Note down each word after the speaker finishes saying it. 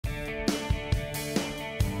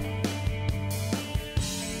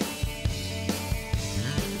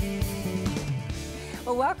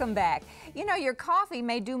Well, welcome back. You know, your coffee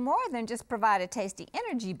may do more than just provide a tasty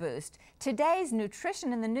energy boost. Today's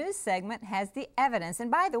Nutrition in the News segment has the evidence.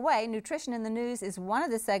 And by the way, Nutrition in the News is one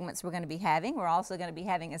of the segments we're going to be having. We're also going to be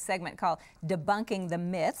having a segment called Debunking the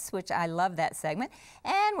Myths, which I love that segment.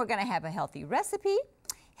 And we're going to have a healthy recipe,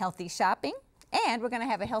 healthy shopping, and we're going to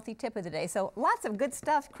have a healthy tip of the day. So lots of good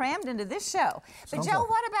stuff crammed into this show. But Joe,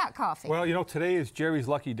 what about coffee? Well, you know, today is Jerry's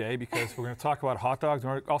lucky day because we're going to talk about hot dogs.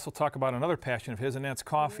 We're going to also talk about another passion of his, and that's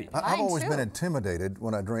coffee. I've always been intimidated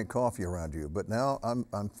when I drink coffee around you, but now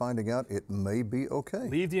I'm finding out it may be okay.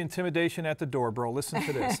 Leave the intimidation at the door, bro. Listen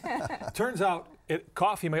to this. Turns out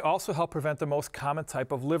coffee may also help prevent the most common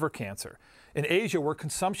type of liver cancer. In Asia, where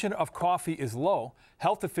consumption of coffee is low,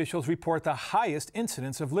 health officials report the highest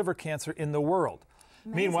incidence of liver cancer in the world.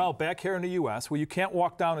 Amazing. Meanwhile, back here in the U.S., where you can't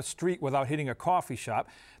walk down a street without hitting a coffee shop,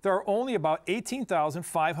 there are only about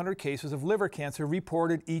 18,500 cases of liver cancer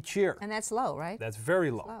reported each year. And that's low, right? That's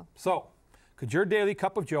very low. So, could your daily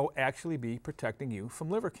cup of Joe actually be protecting you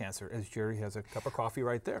from liver cancer, as Jerry has a cup of coffee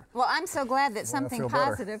right there? Well, I'm so glad that something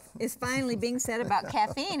positive is finally being said about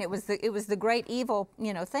caffeine. It was the great evil,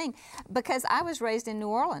 thing, because I was raised in New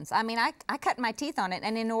Orleans. I mean, I cut my teeth on it,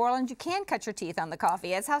 and in New Orleans you can cut your teeth on the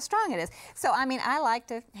coffee. That's how strong it is. So, I mean, I like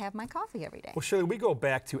to have my coffee every day. Well, Shirley, we go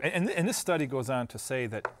back to, and this study goes on to say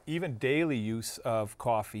that even daily use of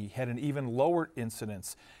coffee had an even lower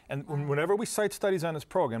incidence. And whenever we cite studies on this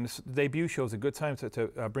program, this debut show is a good time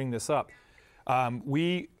to bring this up.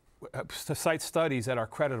 We cite studies that are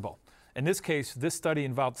credible. In this case, this study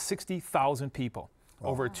involved 60,000 people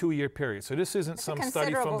over a 2-year period. So this isn't some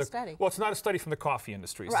study from the well, it's not a study from the coffee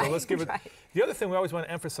industry. Right, so let's give it. The other thing we always want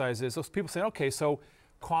to emphasize is those people say, okay, so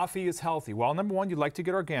coffee is healthy. Well, number one, you'd like to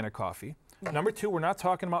get organic coffee. Number two, we're not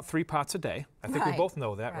talking about 3 pots a day. I think we both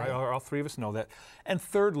know that, right? Or all three of us know that. And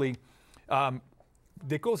thirdly,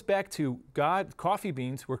 that goes back to God. Coffee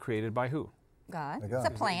beans were created by who? God. It's a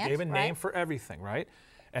plant. Gave a name for everything, right?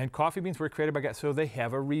 And coffee beans were created by God, so they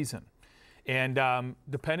have a reason. And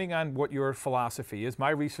depending on what your philosophy is, my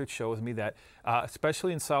research shows me that,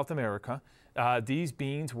 especially in South America, these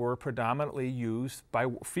beans were predominantly used by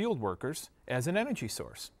field workers as an energy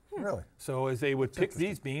source. Really? So as they would pick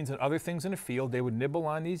these beans and other things in the field, they would nibble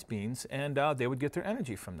on these beans, and they would get their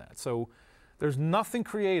energy from that. So there's nothing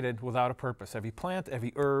created without a purpose. Every plant,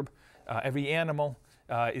 every herb, every animal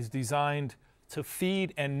is designed to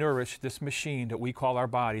feed and nourish this machine that we call our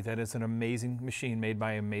body. That is an amazing machine made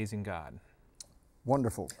by an amazing God.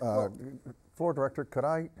 Wonderful. Floor Director, could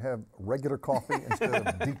I have regular coffee instead of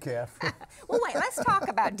decaf? Well, wait, let's talk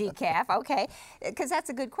about decaf, okay, because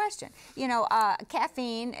that's a good question. You know,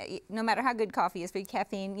 caffeine, no matter how good coffee is,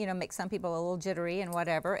 caffeine, makes some people a little jittery and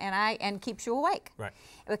whatever, and keeps you awake. Right.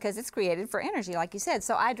 Because it's created for energy, like you said.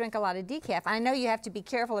 So I drink a lot of decaf. I know you have to be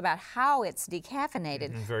careful about how it's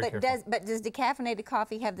decaffeinated. Very careful. But does decaffeinated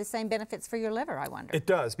coffee have the same benefits for your liver, I wonder? It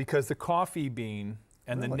does, because the coffee bean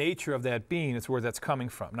and the nature of that bean is where that's coming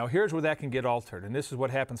from. Now, here's where that can get altered, and this is what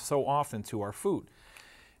happens so often to our food.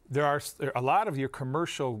 There are a lot of your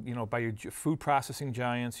commercial, by your food processing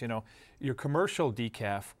giants, your commercial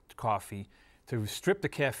decaf coffee, to strip the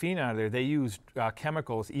caffeine out of there, they use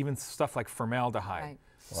chemicals, even stuff like formaldehyde. Right.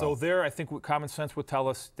 So there, I think what common sense would tell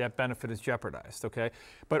us that benefit is jeopardized, okay?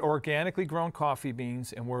 But organically grown coffee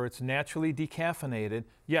beans, and where it's naturally decaffeinated,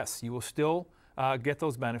 yes, you will still get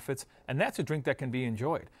those benefits, and that's a drink that can be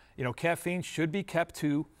enjoyed. Caffeine should be kept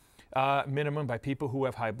to minimum by people who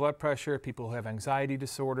have high blood pressure, people who have anxiety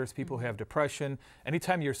disorders, people who have depression.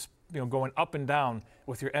 Anytime you're going up and down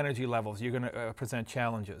with your energy levels, you're going to present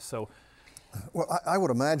challenges. So, well, I would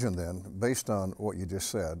imagine then, based on what you just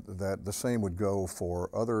said, that the same would go for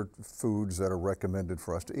other foods that are recommended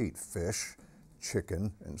for us to eat, fish,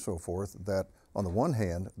 chicken, and so forth, that on the one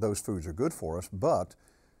hand, those foods are good for us, but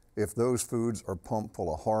if those foods are pumped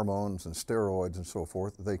full of hormones and steroids and so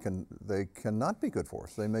forth, they cannot be good for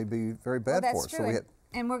us. They may be very bad for us. True.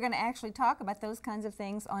 And we're going to actually talk about those kinds of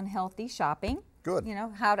things on healthy shopping. Good.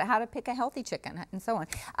 How to pick a healthy chicken and so on.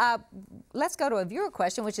 Let's go to a viewer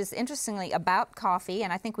question, which is interestingly about coffee,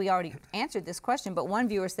 and I think we already answered this question, but one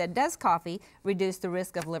viewer said, does coffee reduce the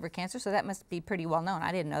risk of liver cancer? So that must be pretty well known.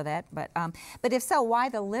 I didn't know that, but if so, why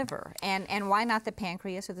the liver? And why not the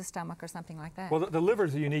pancreas or the stomach or something like that? Well, the liver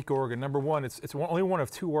is a unique organ. Number one, it's only one of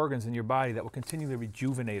 2 organs in your body that will continually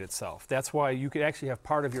rejuvenate itself. That's why you could actually have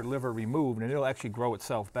part of your liver removed, and it'll actually grow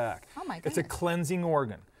itself back. Oh my goodness. It's a cleansing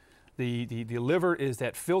organ. The liver is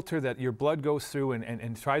that filter that your blood goes through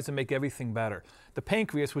and tries to make everything better. The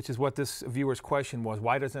pancreas, which is what this viewer's question was,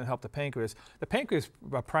 why doesn't it help the pancreas? The pancreas'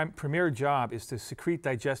 premier job is to secrete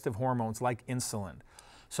digestive hormones like insulin.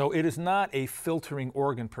 So it is not a filtering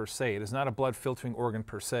organ per se. It is not a blood filtering organ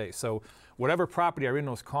per se. So whatever property are in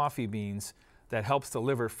those coffee beans that helps the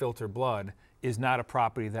liver filter blood is not a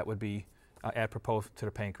property that would be apropos to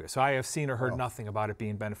the pancreas. So I have seen or heard nothing about it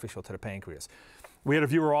being beneficial to the pancreas. We had a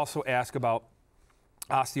viewer also ask about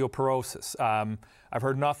osteoporosis. I've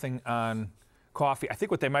heard nothing on coffee. I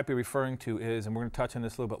think what they might be referring to is, and we're going to touch on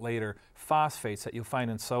this a little bit later, phosphates that you'll find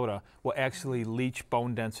in soda will actually leach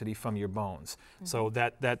bone density from your bones. So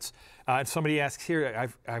that's, and somebody asks here,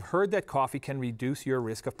 I've heard that coffee can reduce your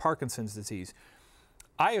risk of Parkinson's disease.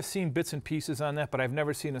 I have seen bits and pieces on that, but I've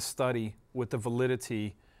never seen a study with the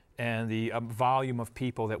validity and the volume of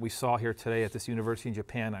people that we saw here today at this university in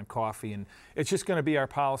Japan on coffee. And it's just going to be our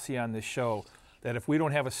policy on this show that if we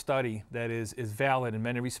don't have a study that is valid in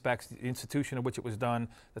many respects, the institution in which it was done,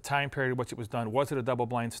 the time period in which it was done, was it a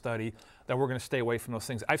double-blind study, then we're going to stay away from those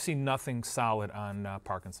things. I've seen nothing solid on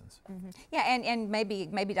Parkinson's. Yeah, and maybe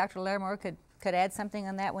Dr. Larimore could add something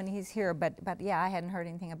on that when he's here, but yeah, I hadn't heard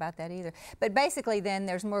anything about that either. But basically then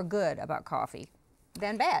there's more good about coffee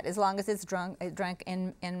than bad, as long as it's drunk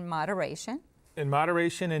in moderation. In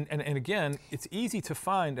moderation, and again, it's easy to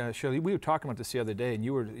find, Shirley, we were talking about this the other day, and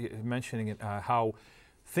you were mentioning it, how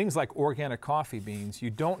things like organic coffee beans, you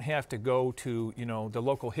don't have to go to, the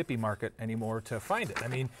local hippie market anymore to find it. I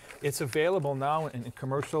mean, it's available now in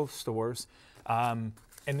commercial stores. And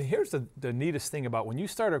here's the neatest thing about when you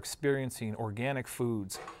start experiencing organic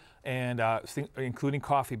foods, and including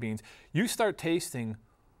coffee beans, you start tasting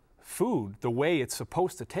food the way it's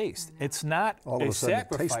supposed to taste. It's not all of a sudden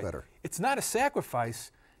it tastes better. It's not a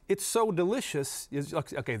sacrifice. It's so delicious. It's,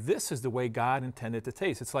 okay, this is the way God intended to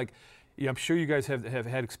taste. It's like, I'm sure you guys have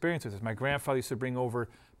had experience with this. My grandfather used to bring over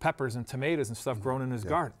peppers and tomatoes and stuff grown in his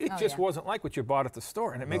garden. It just wasn't like what you bought at the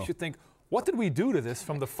store, and it makes you think, what did we do to this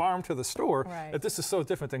from the farm to the store that this is so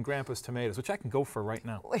different than Grandpa's tomatoes, which I can go for right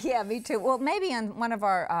now. Yeah, me too. Well, maybe on one of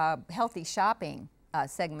our healthy shopping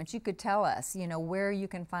segments, you could tell us, where you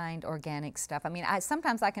can find organic stuff. I mean,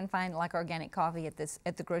 sometimes I can find like organic coffee at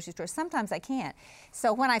the grocery store. Sometimes I can't.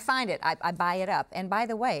 So when I find it, I buy it up. And by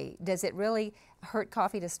the way, does it really hurt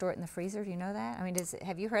coffee to store it in the freezer? Do you know that? I mean,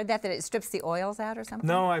 have you heard that it strips the oils out or something?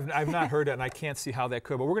 No, I've not heard that, and I can't see how that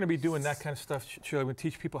could. But we're going to be doing that kind of stuff. Shirley, we're going to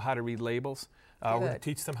teach people how to read labels. We're going to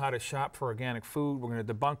teach them how to shop for organic food. We're going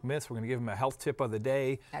to debunk myths. We're going to give them a health tip of the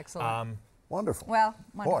day. Excellent. Wonderful. Well,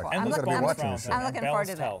 wonderful. Boy, I'm looking forward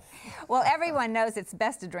to that. Well, everyone knows it's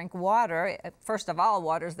best to drink water. First of all,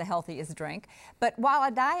 water is the healthiest drink. But while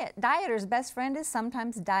a dieter's best friend is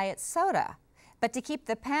sometimes diet soda. But to keep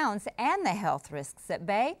the pounds and the health risks at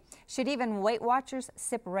bay, should even Weight Watchers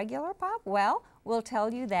sip regular pop? Well, we'll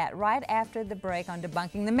tell you that right after the break on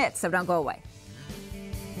Debunking the Myths, so don't go away.